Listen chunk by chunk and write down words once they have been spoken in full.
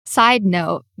Side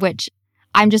note, which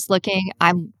I'm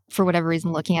for whatever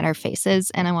reason looking at our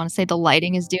faces, and I want to say the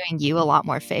lighting is doing you a lot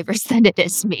more favors than it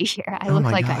is me here. I Oh look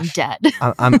my like I'm gosh. dead.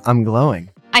 I'm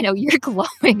glowing. I know you're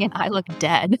glowing and I look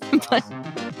dead, but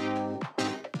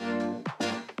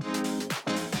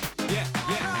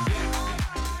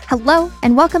Hello,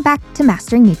 and welcome back to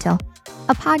Mastering Retail,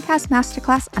 a podcast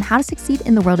masterclass on how to succeed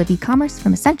in the world of e-commerce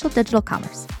from Essential Digital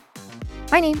Commerce.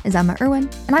 My name is Emma Irwin,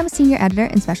 and I'm a senior editor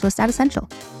and specialist at Essential.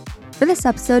 For this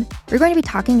episode, we're going to be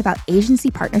talking about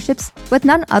agency partnerships with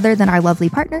none other than our lovely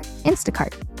partner,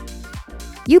 Instacart.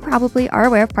 You probably are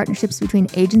aware of partnerships between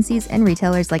agencies and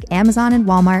retailers like Amazon and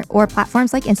Walmart or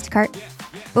platforms like Instacart.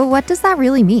 But what does that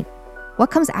really mean?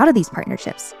 What comes out of these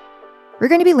partnerships? We're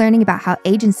going to be learning about how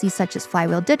agencies such as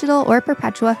Flywheel Digital or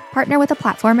Perpetua partner with a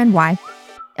platform and why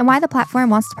the platform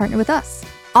wants to partner with us,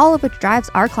 all of which drives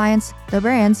our clients, the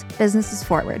brands, businesses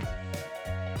forward.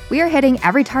 We are hitting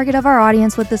every target of our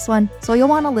audience with this one, so you'll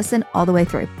want to listen all the way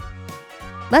through.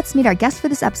 Let's meet our guest for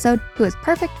this episode, who is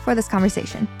perfect for this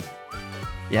conversation.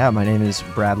 Yeah, my name is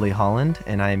Bradley Haaland,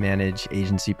 and I manage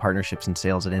agency partnerships and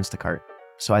sales at Instacart.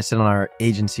 So I sit on our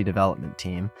agency development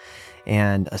team,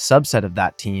 and a subset of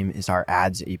that team is our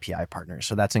ads API partners.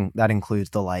 So that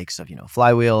includes the likes of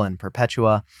Flywheel and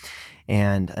Perpetua.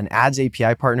 And an ads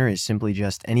API partner is simply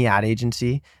just any ad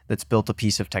agency that's built a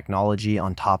piece of technology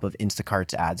on top of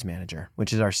Instacart's ads manager,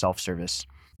 which is our self-service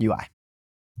UI.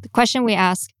 the question we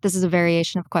ask, this is a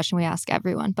variation of a question we ask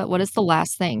everyone, but what is the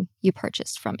last thing you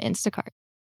purchased from Instacart?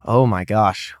 Oh my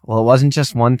gosh. Well, it wasn't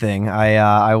just one thing.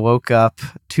 I woke up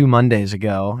 2 Mondays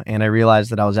ago and I realized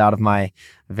that I was out of my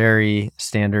very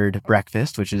standard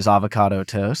breakfast, which is avocado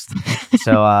toast.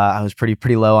 So I was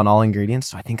pretty low on all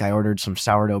ingredients. So I think I ordered some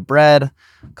sourdough bread,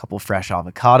 a couple fresh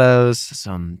avocados,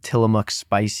 some Tillamook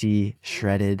spicy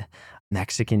shredded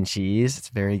Mexican cheese. It's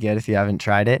very good if you haven't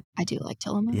tried it. I do like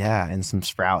Tillamook. Yeah, and some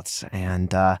sprouts.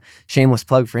 And shameless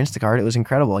plug for Instacart. It was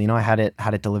incredible. I had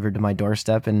it delivered to my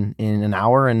doorstep in an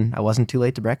hour, and I wasn't too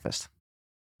late to breakfast.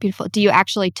 Beautiful. Do you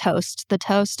actually toast the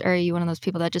toast, or are you one of those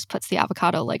people that just puts the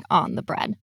avocado on the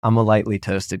bread? I'm a lightly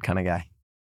toasted kind of guy.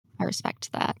 I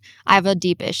respect that. I have a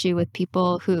deep issue with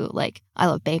people who I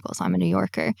love bagels. I'm a New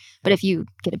Yorker. But if you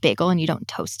get a bagel and you don't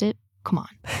toast it, come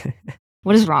on.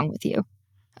 What is wrong with you?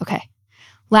 Okay.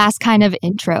 Last kind of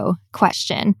intro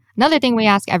question. Another thing we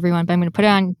ask everyone, but I'm going to put it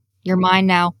on your mind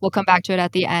now. We'll come back to it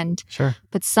at the end. Sure.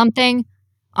 But something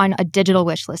on a digital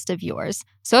wish list of yours.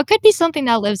 So it could be something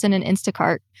that lives in an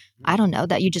Instacart. I don't know,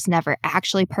 that you just never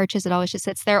actually purchase. It always just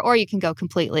sits there. Or you can go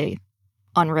completely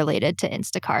unrelated to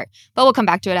Instacart. But we'll come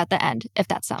back to it at the end, if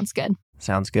that sounds good.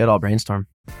 Sounds good. I'll brainstorm.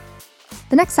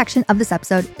 The next section of this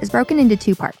episode is broken into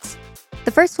 2 parts.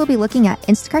 The first, we'll be looking at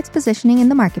Instacart's positioning in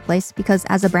the marketplace, because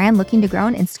as a brand looking to grow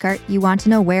on Instacart, you want to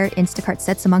know where Instacart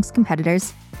sits amongst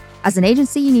competitors. As an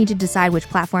agency, you need to decide which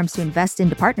platforms to invest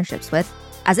into partnerships with.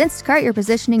 As Instacart, your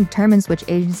positioning determines which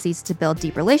agencies to build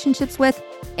deep relationships with.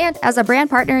 And as a brand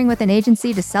partnering with an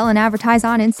agency to sell and advertise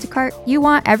on Instacart, you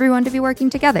want everyone to be working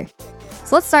together.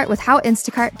 So let's start with how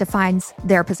Instacart defines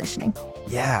their positioning.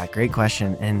 Yeah, great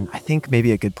question. And I think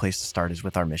maybe a good place to start is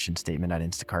with our mission statement at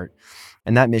Instacart.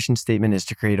 And that mission statement is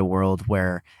to create a world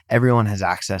where everyone has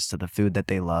access to the food that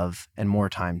they love and more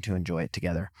time to enjoy it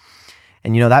together.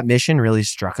 And that mission really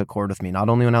struck a chord with me, not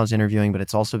only when I was interviewing, but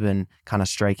it's also been kind of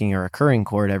striking a recurring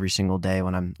chord every single day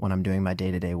when I'm doing my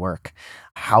day-to-day work.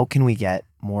 How can we get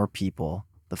more people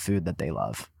the food that they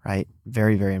love, right?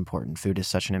 Very, very important. Food is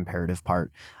such an imperative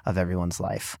part of everyone's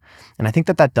life. And I think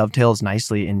that dovetails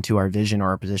nicely into our vision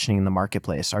or our positioning in the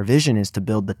marketplace. Our vision is to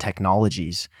build the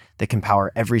technologies that can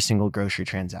power every single grocery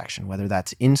transaction, whether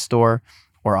that's in-store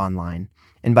or online.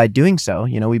 And by doing so,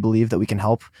 we believe that we can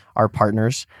help our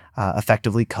partners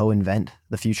effectively co-invent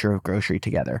the future of grocery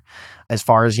together. As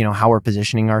far as, how we're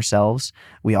positioning ourselves,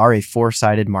 we are a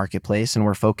 4-sided marketplace, and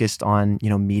we're focused on,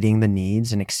 meeting the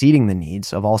needs and exceeding the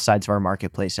needs of all sides of our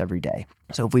marketplace every day.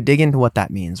 So if we dig into what that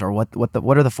means, or what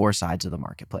are the 4 sides of the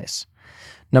marketplace?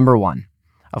 Number 1,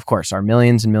 of course, our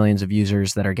millions and millions of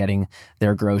users that are getting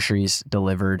their groceries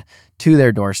delivered to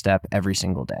their doorstep every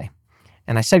single day.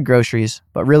 And I said groceries,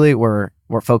 but really we're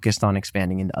focused on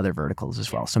expanding into other verticals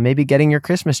as well. So maybe getting your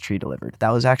Christmas tree delivered. That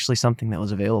was actually something that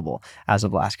was available as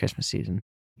of last Christmas season.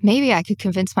 Maybe I could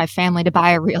convince my family to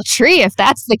buy a real tree if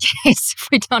that's the case, if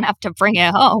we don't have to bring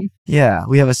it home. Yeah,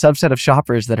 we have a subset of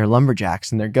shoppers that are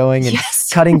lumberjacks, and they're going and Yes.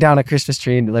 cutting down a Christmas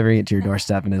tree and delivering it to your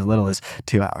doorstep in as little as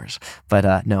 2 hours.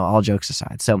 But no, all jokes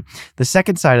aside. So the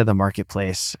second side of the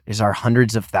marketplace is our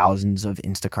hundreds of thousands of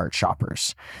Instacart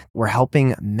shoppers. We're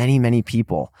helping many, many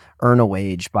people earn a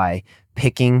wage by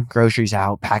picking groceries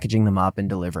out, packaging them up, and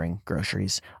delivering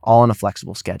groceries, all on a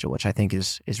flexible schedule, which I think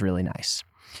is really nice.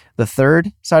 The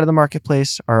third side of the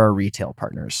marketplace are our retail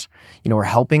partners. We're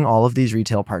helping all of these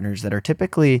retail partners that are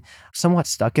typically somewhat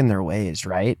stuck in their ways,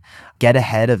 right? Get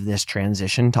ahead of this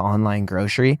transition to online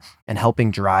grocery and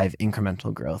helping drive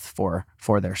incremental growth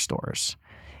for their stores.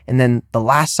 And then the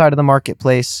last side of the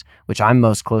marketplace, which I'm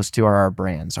most close to, are our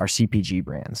brands, our CPG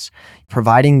brands,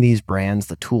 providing these brands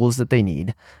the tools that they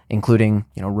need, including,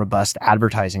 robust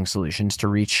advertising solutions to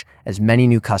reach as many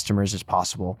new customers as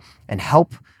possible and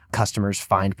help customers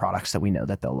find products that we know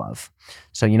that they'll love.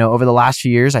 So, over the last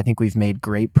few years, I think we've made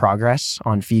great progress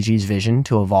on Fiji's vision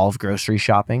to evolve grocery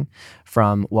shopping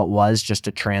from what was just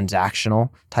a transactional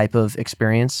type of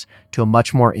experience to a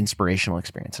much more inspirational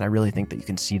experience. And I really think that you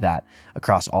can see that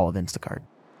across all of Instacart.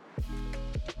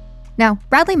 Now,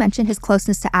 Bradley mentioned his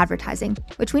closeness to advertising,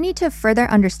 which we need to further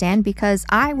understand because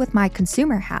I, with my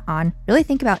consumer hat on, really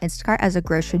think about Instacart as a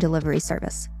grocery delivery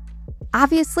service.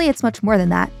 Obviously, it's much more than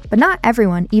that, but not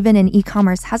everyone, even in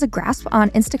e-commerce, has a grasp on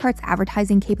Instacart's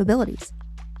advertising capabilities.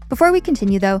 Before we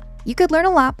continue, though, you could learn a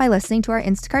lot by listening to our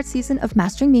Instacart season of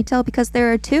Mastering Retail because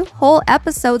there are 2 whole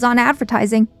episodes on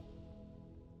advertising.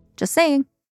 Just saying.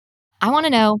 I want to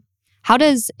know, how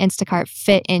does Instacart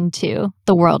fit into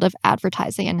the world of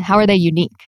advertising and how are they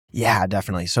unique? Yeah,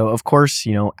 definitely. So of course,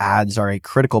 ads are a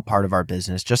critical part of our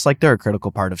business, just like they're a critical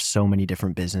part of so many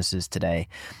different businesses today.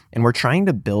 And we're trying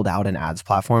to build out an ads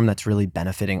platform that's really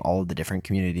benefiting all of the different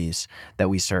communities that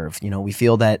we serve. We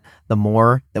feel that the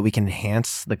more that we can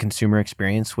enhance the consumer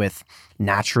experience with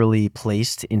naturally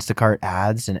placed Instacart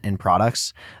ads and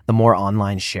products, the more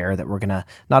online share that we're going to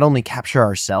not only capture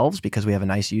ourselves because we have a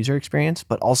nice user experience,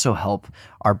 but also help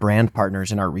our brand partners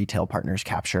and our retail partners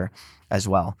capture as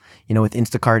well. With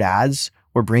Instacart ads,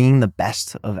 we're bringing the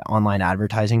best of online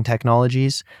advertising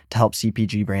technologies to help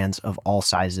CPG brands of all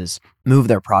sizes move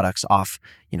their products off,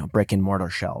 brick and mortar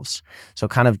shelves. So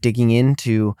kind of digging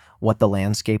into what the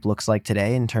landscape looks like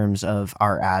today in terms of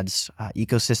our ads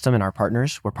ecosystem and our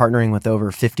partners. We're partnering with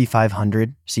over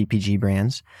 5,500 CPG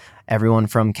brands, everyone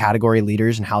from category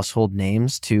leaders and household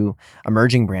names to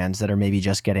emerging brands that are maybe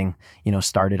just getting,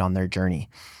 started on their journey.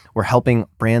 We're helping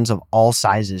brands of all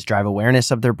sizes drive awareness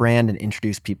of their brand and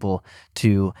introduce people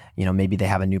to, maybe they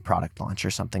have a new product launch or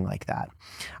something like that.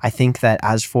 I think that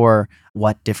as for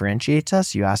what differentiates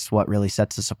us, you asked what really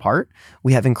sets us apart.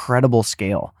 We have incredible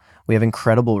scale. We have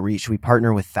incredible reach. We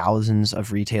partner with thousands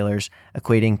of retailers,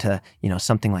 equating to,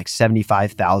 something like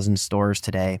 75,000 stores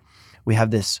today. We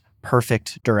have this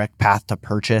perfect direct path to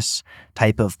purchase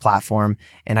type of platform.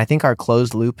 And I think our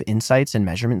closed loop insights and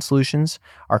measurement solutions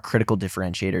are critical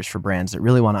differentiators for brands that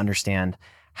really want to understand,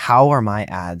 how are my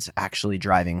ads actually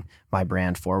driving my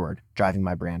brand forward, driving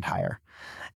my brand higher?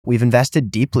 We've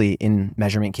invested deeply in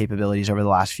measurement capabilities over the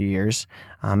last few years,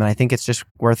 and I think it's just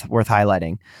worth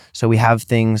highlighting. So we have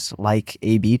things like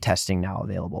A/B testing now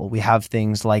available. We have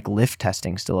things like lift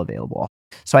testing still available.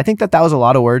 So I think that was a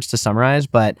lot of words to summarize,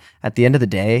 but at the end of the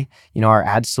day, our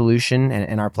ad solution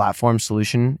and our platform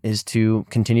solution is to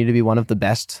continue to be one of the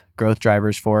best growth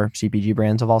drivers for CPG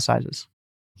brands of all sizes.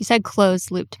 You said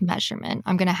closed loop measurement.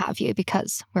 I'm going to have you,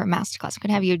 because we're at Masterclass, I'm going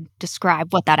to have you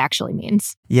describe what that actually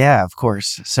means. Yeah, of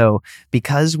course. So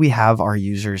because we have our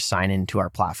users sign into our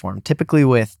platform, typically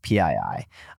with PII,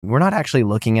 we're not actually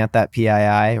looking at that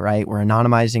PII, right? We're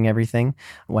anonymizing everything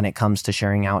when it comes to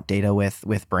sharing out data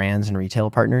with brands and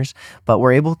retail partners, but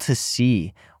we're able to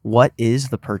see what is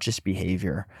the purchase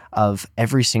behavior of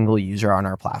every single user on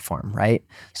our platform, right?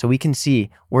 So we can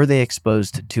see, were they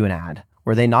exposed to an ad?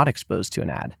 Were they not exposed to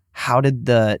an ad? How did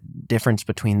the difference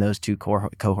between those two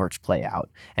cohorts play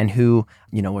out? And who,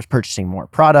 was purchasing more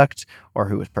product, or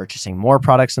who was purchasing more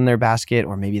products in their basket,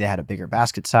 or maybe they had a bigger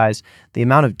basket size? The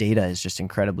amount of data is just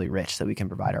incredibly rich that we can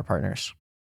provide our partners.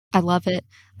 I love it.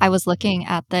 I was looking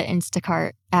at the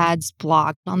Instacart ads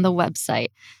blog on the website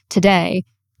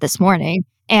this morning,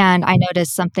 and I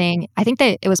noticed something. I think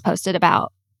that it was posted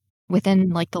about within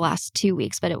like the last 2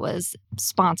 weeks, but it was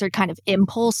sponsored kind of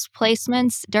impulse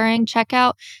placements during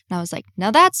checkout. And I was like,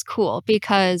 now that's cool,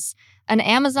 because an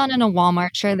Amazon and a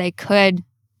Walmart, sure, they could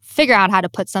figure out how to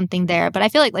put something there. But I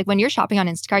feel like when you're shopping on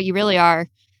Instacart, you really are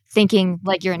thinking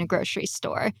like you're in a grocery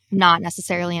store, not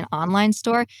necessarily an online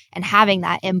store, and having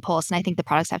that impulse. And I think the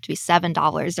products have to be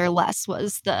 $7 or less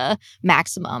was the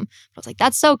maximum. I was like,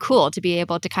 that's so cool to be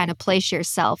able to kind of place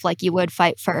yourself like you would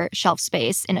fight for shelf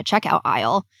space in a checkout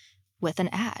aisle with an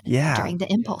ad during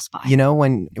the impulse buy. You know,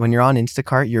 when you're on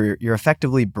Instacart, you're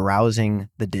effectively browsing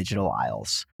the digital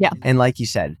aisles. Yeah. And like you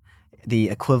said, the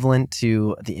equivalent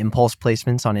to the impulse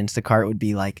placements on Instacart would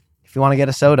be like if you want to get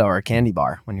a soda or a candy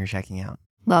bar when you're checking out.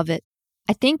 Love it.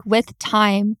 I think with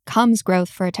time comes growth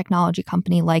for a technology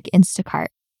company like Instacart,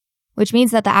 which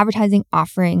means that the advertising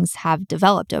offerings have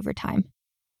developed over time.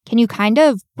 Can you kind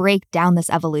of break down this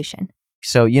evolution?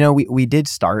 So, you know, we did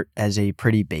start as a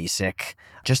pretty basic,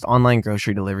 just online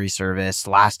grocery delivery service,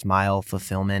 last mile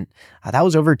fulfillment. That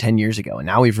was over 10 years ago. And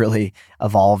now we've really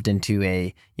evolved into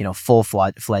a,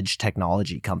 full-fledged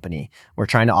technology company. We're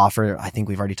trying to offer, I think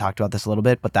we've already talked about this a little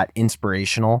bit, but that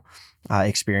inspirational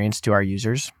experience to our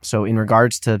users. So in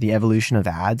regards to the evolution of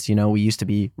ads, we used to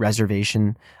be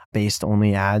reservation-based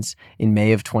only ads. In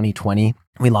May of 2020,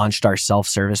 we launched our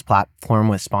self-service platform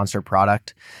with Sponsor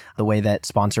Product. The way that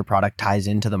Sponsor Product ties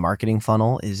into the marketing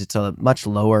funnel is it's a much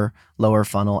lower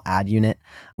funnel ad unit.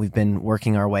 We've been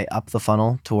working our way up the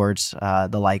funnel towards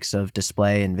the likes of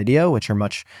display and video, which are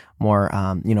much more,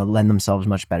 lend themselves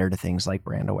much better to things like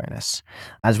brand awareness.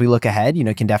 As we look ahead,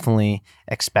 can definitely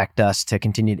expect us to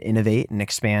continue to innovate and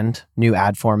expand new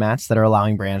ad formats that are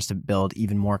allowing brands to build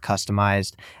even more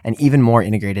customized and even more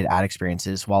integrated ad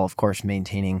experiences, while of course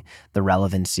maintaining the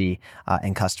relevancy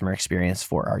and customer experience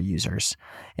for our users.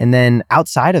 And then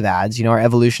outside of ads, our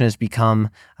evolution has become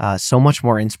so much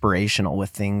more inspirational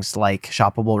with things like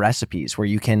shoppable recipes, where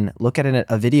you can look at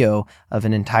a video of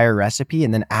an entire recipe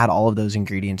and then add all of those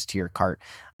ingredients to your cart.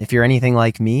 If you're anything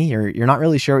like me, you're not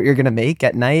really sure what you're going to make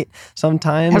at night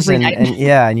sometimes. Every night.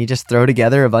 And you just throw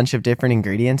together a bunch of different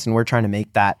ingredients, and we're trying to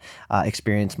make that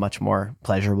experience much more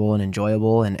pleasurable and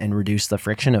enjoyable and reduce the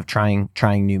friction of trying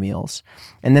new meals.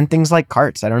 And then things like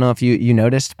carts. I don't know if you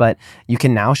noticed, but you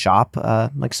can now shop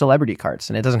like celebrity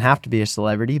carts, and it doesn't have to be a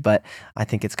celebrity, but I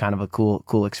think it's kind of a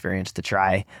cool experience to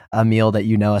try a meal that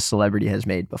a celebrity has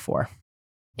made before.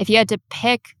 If you had to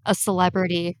pick a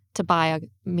celebrity to buy a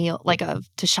meal,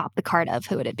 to shop the cart of,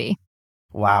 who would it be?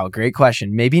 Wow, great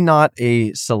question. Maybe not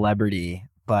a celebrity,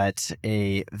 but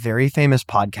a very famous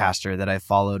podcaster that I've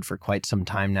followed for quite some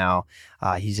time now.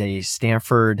 He's a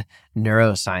Stanford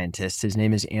neuroscientist. His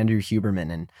name is Andrew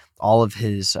Huberman, and all of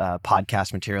his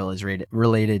podcast material is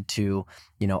related to,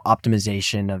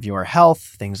 optimization of your health,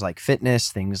 things like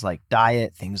fitness, things like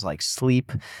diet, things like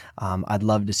sleep. I'd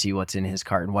love to see what's in his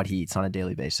cart and what he eats on a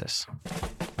daily basis.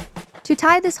 To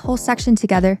tie this whole section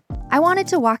together, I wanted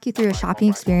to walk you through a shopping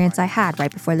experience I had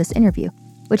right before this interview,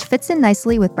 which fits in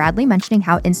nicely with Bradley mentioning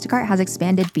how Instacart has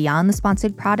expanded beyond the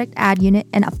sponsored product ad unit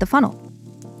and up the funnel.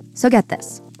 So get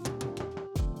this.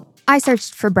 I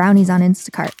searched for brownies on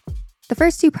Instacart. The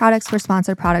first 2 products were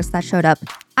sponsored products that showed up.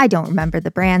 I don't remember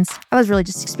the brands. I was really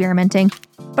just experimenting.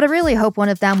 But I really hope one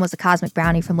of them was a cosmic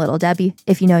brownie from Little Debbie.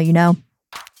 If you know, you know.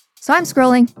 So I'm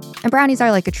scrolling, and brownies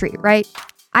are like a treat, right?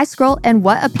 I scroll, and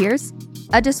what appears?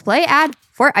 A display ad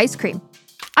for ice cream.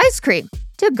 Ice cream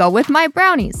to go with my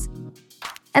brownies.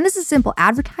 And this is simple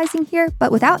advertising here,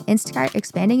 but without Instacart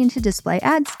expanding into display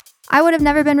ads, I would have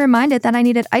never been reminded that I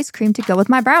needed ice cream to go with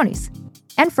my brownies.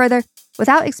 And further,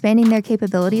 without expanding their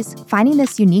capabilities, finding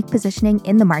this unique positioning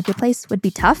in the marketplace would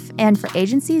be tough, and for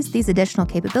agencies, these additional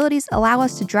capabilities allow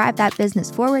us to drive that business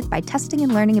forward by testing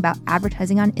and learning about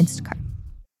advertising on Instacart.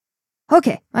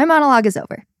 Okay, my monologue is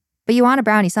over. But you want a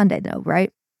brownie sundae though,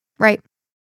 right? Right.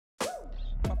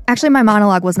 Actually, my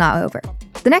monologue was not over.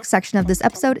 The next section of this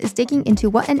episode is digging into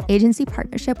what an agency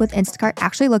partnership with Instacart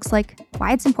actually looks like,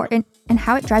 why it's important, and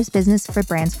how it drives business for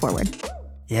brands forward.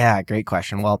 Yeah, great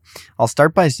question. Well, I'll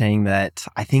start by saying that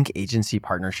I think agency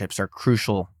partnerships are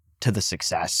crucial to the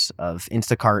success of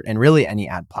Instacart and really any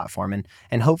ad platform.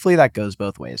 And hopefully that goes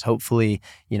both ways. Hopefully,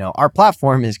 our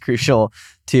platform is crucial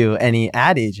to any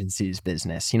ad agency's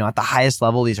business. At the highest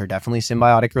level, these are definitely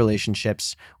symbiotic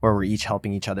relationships where we're each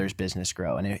helping each other's business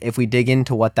grow. And if we dig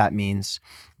into what that means,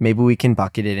 maybe we can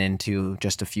bucket it into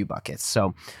just a few buckets.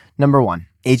 So number 1,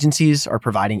 agencies are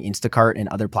providing Instacart and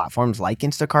other platforms like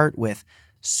Instacart with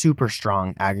super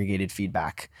strong aggregated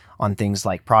feedback on things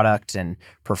like product and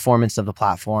performance of the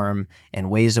platform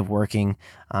and ways of working.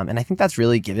 And I think that's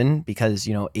really given because,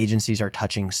 agencies are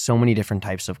touching so many different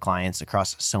types of clients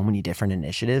across so many different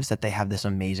initiatives that they have this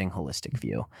amazing holistic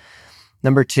view.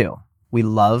 Number 2, we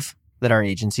love that our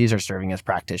agencies are serving as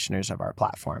practitioners of our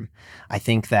platform. I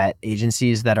think that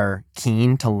agencies that are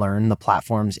keen to learn the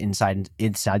platform's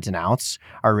insides and outs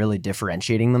are really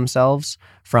differentiating themselves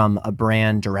from a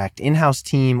brand direct in-house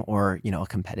team or, a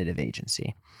competitive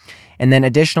agency. And then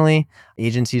additionally,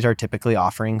 agencies are typically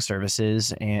offering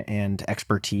services and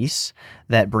expertise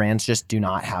that brands just do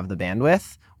not have the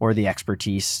bandwidth or the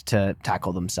expertise to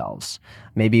tackle themselves.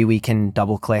 Maybe we can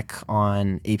double click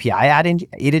on API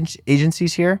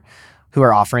agencies here who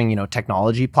are offering,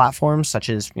 technology platforms such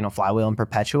as, Flywheel and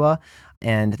Perpetua.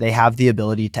 And they have the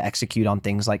ability to execute on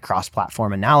things like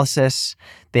cross-platform analysis.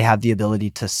 They have the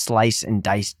ability to slice and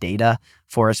dice data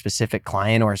for a specific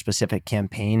client or a specific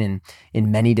campaign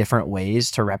in many different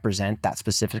ways to represent that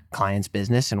specific client's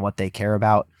business and what they care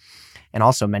about. And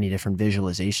also many different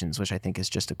visualizations, which I think is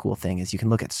just a cool thing, is you can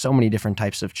look at so many different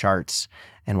types of charts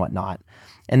and whatnot.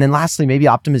 And then lastly, maybe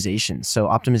optimizations. So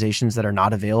optimizations that are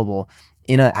not available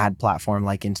in an ad platform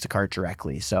like Instacart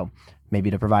directly. So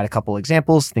maybe to provide a couple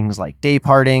examples, things like day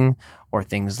parting or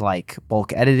things like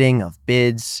bulk editing of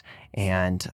bids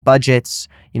and budgets.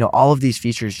 All of these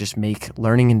features just make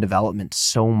learning and development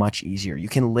so much easier. You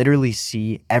can literally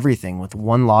see everything with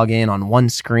one login on one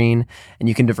screen, and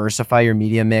you can diversify your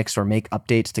media mix or make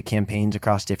updates to campaigns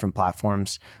across different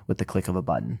platforms with the click of a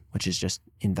button, which is just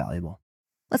invaluable.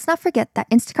 Let's not forget that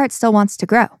Instacart still wants to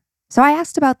grow. So I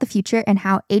asked about the future and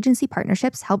how agency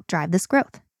partnerships help drive this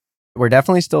growth. We're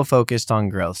definitely still focused on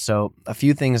growth. So a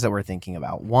few things that we're thinking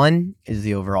about. One is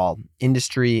the overall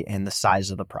industry and the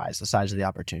size of the prize, the size of the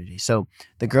opportunity. So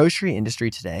the grocery industry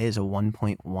today is a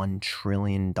 $1.1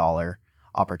 trillion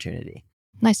opportunity.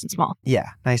 Nice and small. Yeah,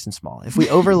 nice and small. If we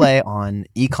overlay on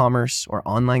e-commerce or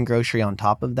online grocery on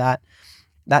top of that,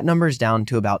 that number is down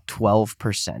to about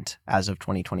 12% as of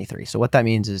 2023. So what that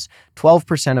means is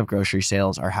 12% of grocery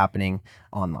sales are happening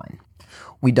online.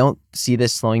 We don't see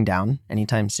this slowing down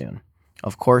anytime soon.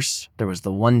 Of course, there was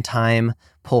the one-time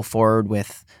pull forward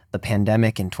with the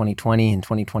pandemic in 2020 and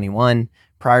 2021.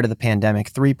 Prior to the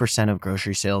pandemic, 3% of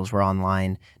grocery sales were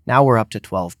online. Now we're up to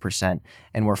 12%,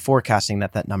 and we're forecasting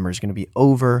that number is going to be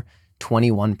over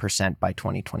 21% by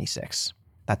 2026.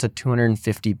 That's a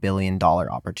 $250 billion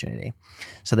opportunity.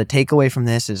 So the takeaway from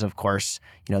this is, of course,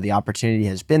 the opportunity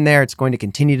has been there. It's going to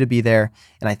continue to be there.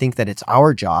 And I think that it's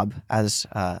our job as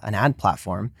an ad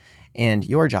platform and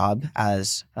your job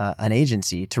as an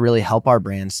agency to really help our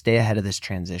brands stay ahead of this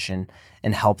transition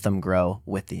and help them grow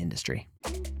with the industry.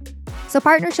 So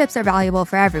partnerships are valuable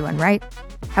for everyone, right?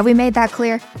 Have we made that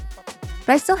clear?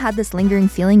 But I still had this lingering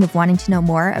feeling of wanting to know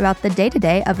more about the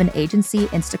day-to-day of an agency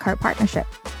Instacart partnership.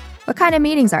 What kind of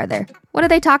meetings are there? What do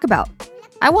they talk about?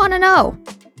 I want to know.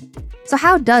 So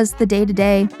how does the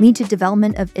day-to-day lead to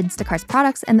development of Instacart's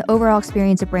products and the overall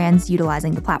experience of brands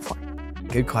utilizing the platform?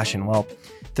 Good question. Well,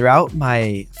 throughout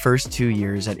my first 2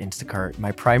 years at Instacart,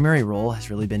 my primary role has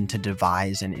really been to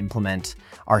devise and implement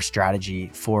our strategy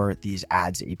for these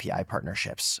ads API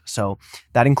partnerships. So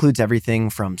that includes everything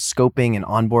from scoping and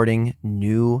onboarding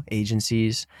new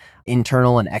agencies,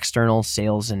 internal and external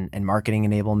sales and marketing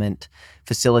enablement,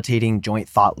 facilitating joint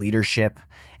thought leadership,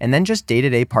 and then just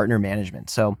day-to-day partner management.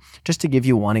 So just to give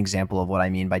you one example of what I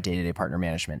mean by day-to-day partner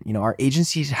management, our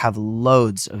agencies have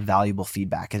loads of valuable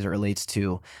feedback as it relates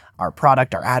to our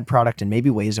product, our ad product, and maybe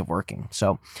ways of working.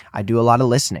 So I do a lot of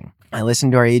listening. I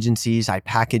listen to our agencies. I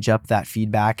package up that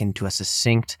feedback into a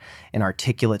succinct and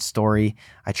articulate story.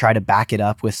 I try to back it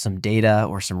up with some data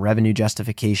or some revenue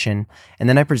justification, and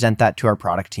then I present that to our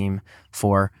product team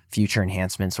for future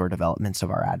enhancements or developments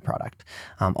of our ad product.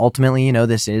 Ultimately,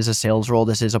 this is a sales role.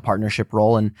 This is a partnership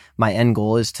role, and my end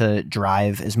goal is to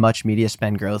drive as much media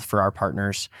spend growth for our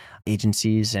partners,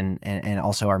 agencies, and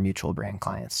also our mutual brand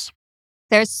clients.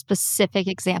 There's a specific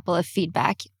example of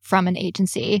feedback from an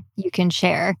agency you can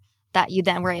share that you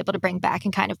then were able to bring back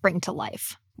and kind of bring to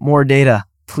life. More data,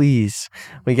 please.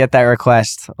 We get that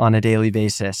request on a daily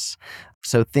basis.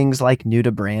 So things like new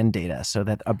to brand data, so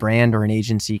that a brand or an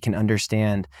agency can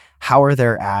understand how are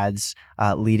their ads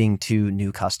leading to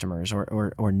new customers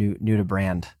or new to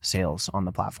brand sales on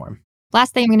the platform.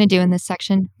 Last thing I'm going to do in this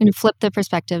section, I'm going to flip the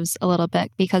perspectives a little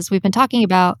bit because we've been talking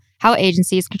about how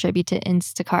agencies contribute to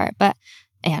Instacart,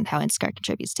 and how Instacart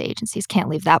contributes to agencies. Can't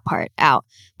leave that part out.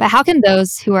 But how can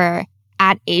those who are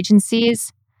at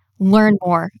agencies learn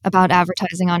more about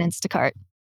advertising on Instacart?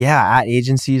 Yeah, at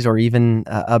agencies or even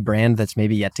a brand that's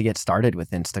maybe yet to get started with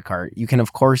Instacart, you can,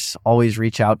 of course, always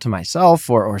reach out to myself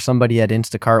or somebody at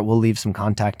Instacart. We'll leave some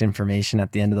contact information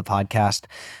at the end of the podcast.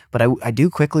 But I do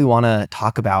quickly want to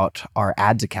talk about our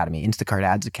Ads Academy, Instacart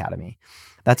Ads Academy.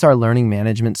 That's our learning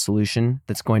management solution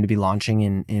that's going to be launching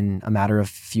in a matter of a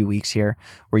few weeks here,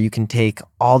 where you can take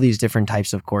all these different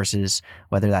types of courses,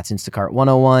 whether that's Instacart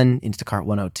 101, Instacart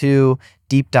 102,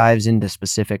 deep dives into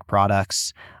specific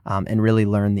products, and really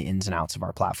learn the ins and outs of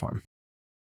our platform.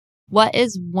 What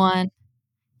is one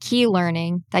key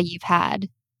learning that you've had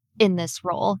in this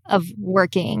role of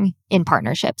working in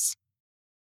partnerships?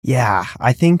 Yeah,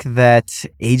 I think that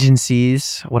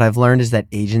what I've learned is that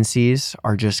agencies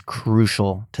are just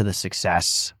crucial to the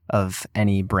success of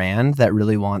any brand that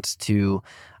really wants to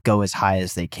go as high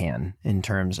as they can in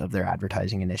terms of their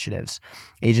advertising initiatives.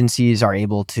 Agencies are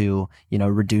able to,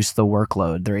 reduce the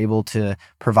workload. They're able to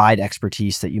provide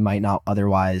expertise that you might not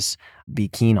otherwise be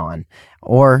keen on.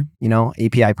 Or,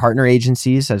 API partner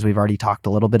agencies, as we've already talked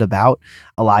a little bit about,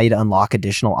 allow you to unlock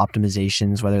additional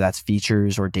optimizations, whether that's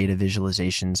features or data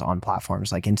visualizations on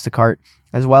platforms like Instacart,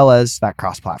 as well as that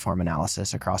cross-platform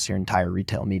analysis across your entire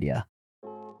retail media.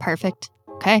 Perfect.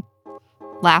 Okay.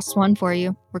 Last one for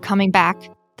you. We're coming back.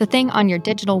 The thing on your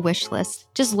digital wish list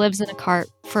just lives in a cart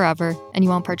forever and you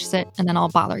won't purchase it, and then I'll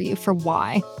bother you for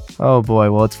why. Oh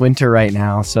boy, well, it's winter right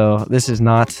now, so this is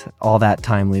not all that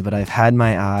timely, but I've had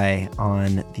my eye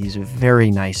on these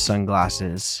very nice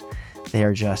sunglasses. They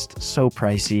are just so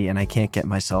pricey and I can't get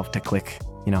myself to click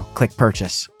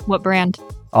purchase. What brand?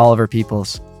 Oliver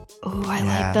Peoples. Oh, I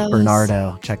like those.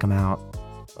 Bernardo, check them out.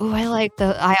 Oh, I like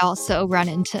I also run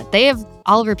into,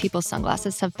 Oliver People's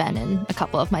sunglasses have been in a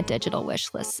couple of my digital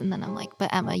wish lists. And then I'm like,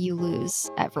 but Emma, you lose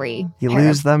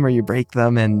them or you break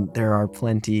them. And there are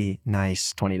plenty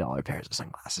nice $20 pairs of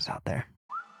sunglasses out there.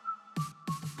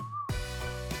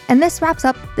 And this wraps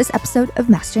up this episode of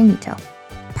Mastering Retail.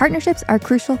 Partnerships are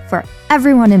crucial for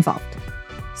everyone involved.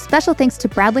 Special thanks to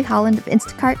Bradley Haaland of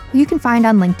Instacart, who you can find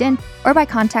on LinkedIn or by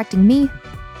contacting me,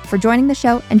 for joining the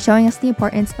show and showing us the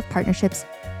importance of partnerships,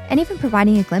 and even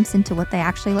providing a glimpse into what they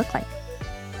actually look like.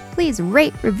 Please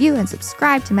rate, review, and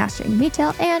subscribe to Mastering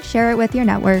Retail and share it with your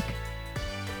network.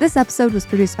 This episode was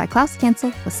produced by Klaus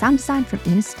Cancel with sound design from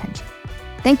Enos Attention.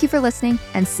 Thank you for listening,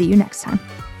 and see you next time.